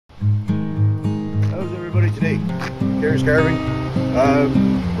How's everybody today? Careys Carving.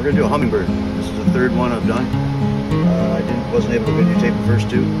 We're going to do a hummingbird. This is the third one I've done. I wasn't able to videotape the first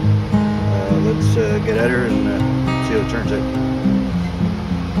two. Let's get at her and see how it turns out.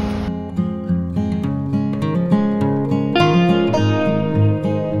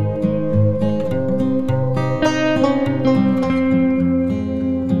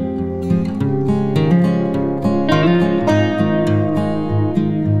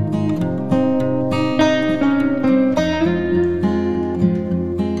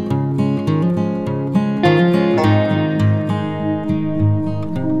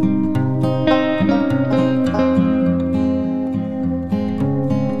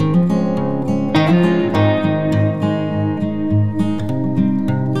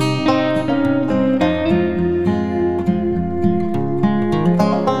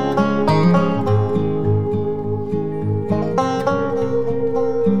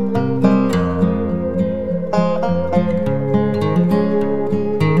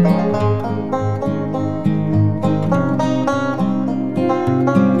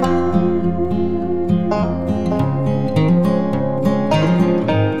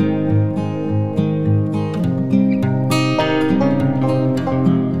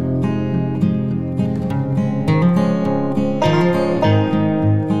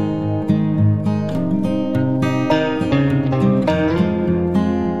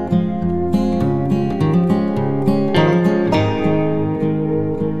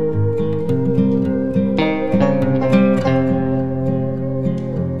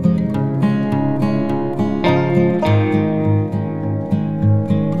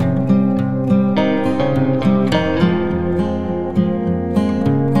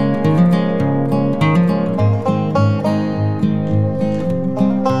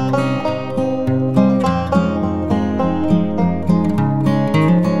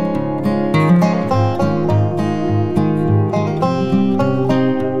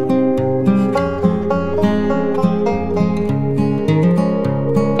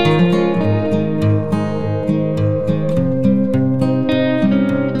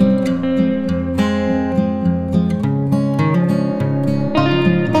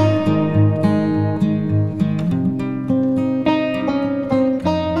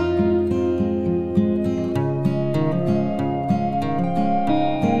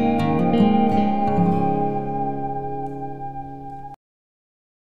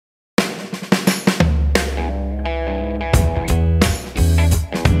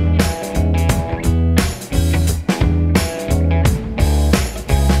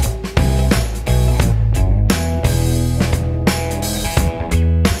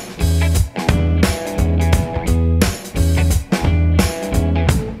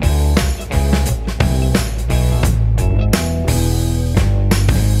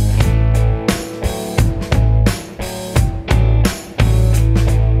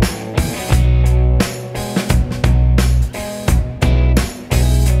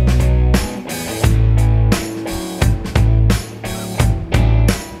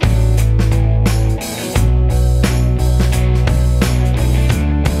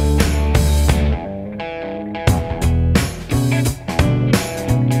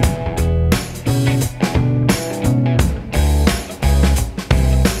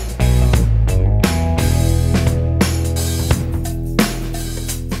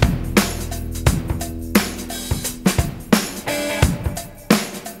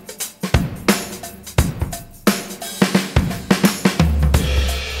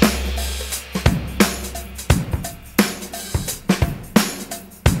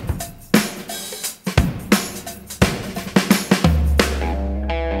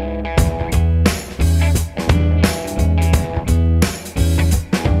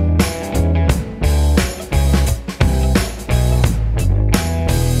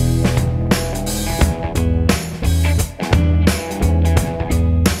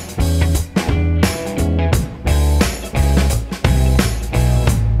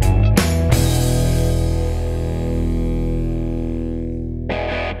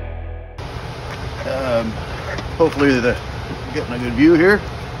 Hopefully they're getting a good view here.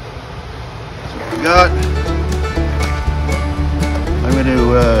 That's what we got. I'm going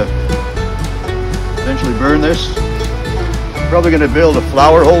to eventually burn this. Probably going to build a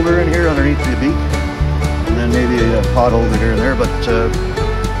flower holder in here underneath the beak, and then maybe a pot holder here and there. But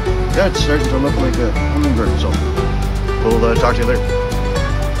yeah, it's starting to look like a hummingbird. So we'll talk to you later.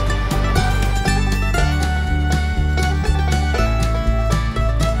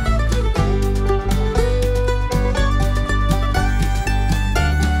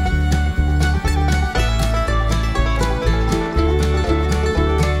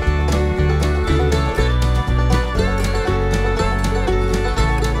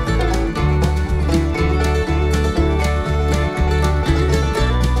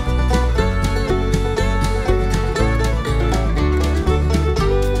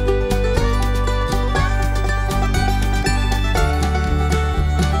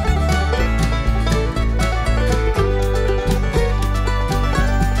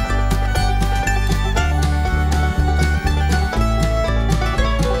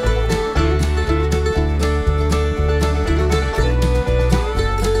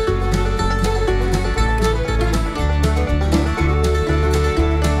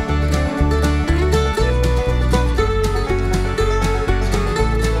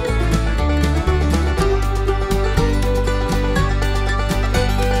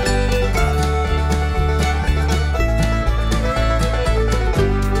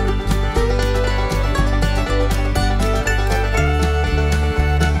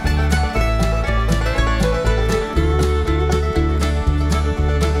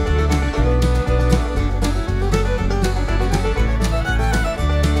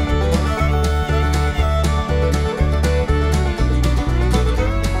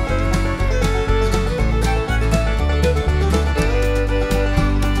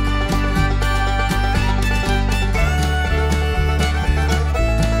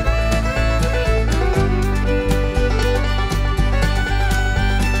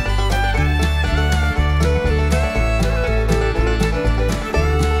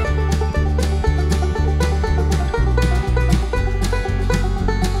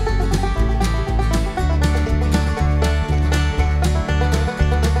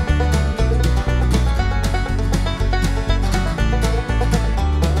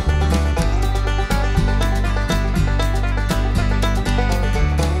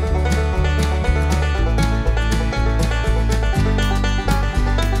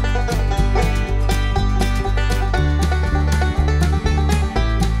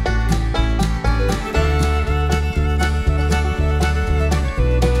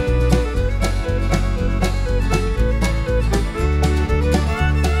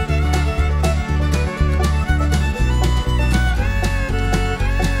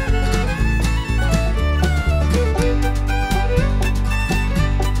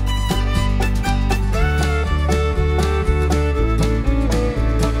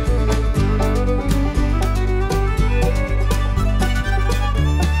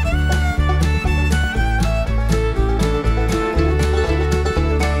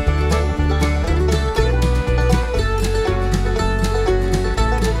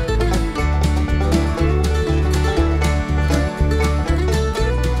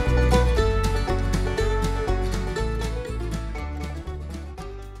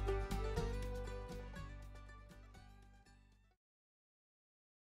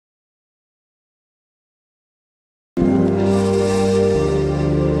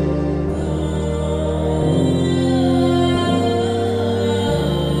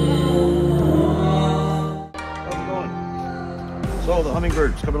 Oh, the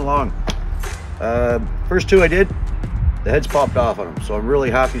Hummingbird's coming along. First two I did, the heads popped off on them, so I'm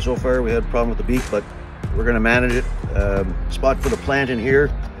really happy so far. We had a problem with the beak, but we're going to manage it. Spot put a plant in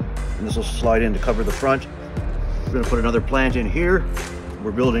here, and this will slide in to cover the front. We're going to put another plant in here.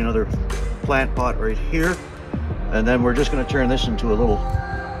 We're building another plant pot right here, and then we're just going to turn this into a little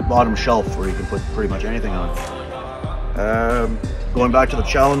bottom shelf where you can put pretty much anything on. Going back to the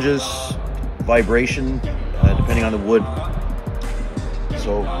challenges, vibration, depending on the wood.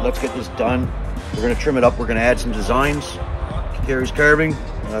 So let's get this done. We're going to trim it up. We're going to add some designs. Careys Carving.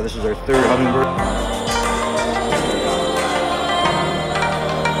 This is our third Hummingbird.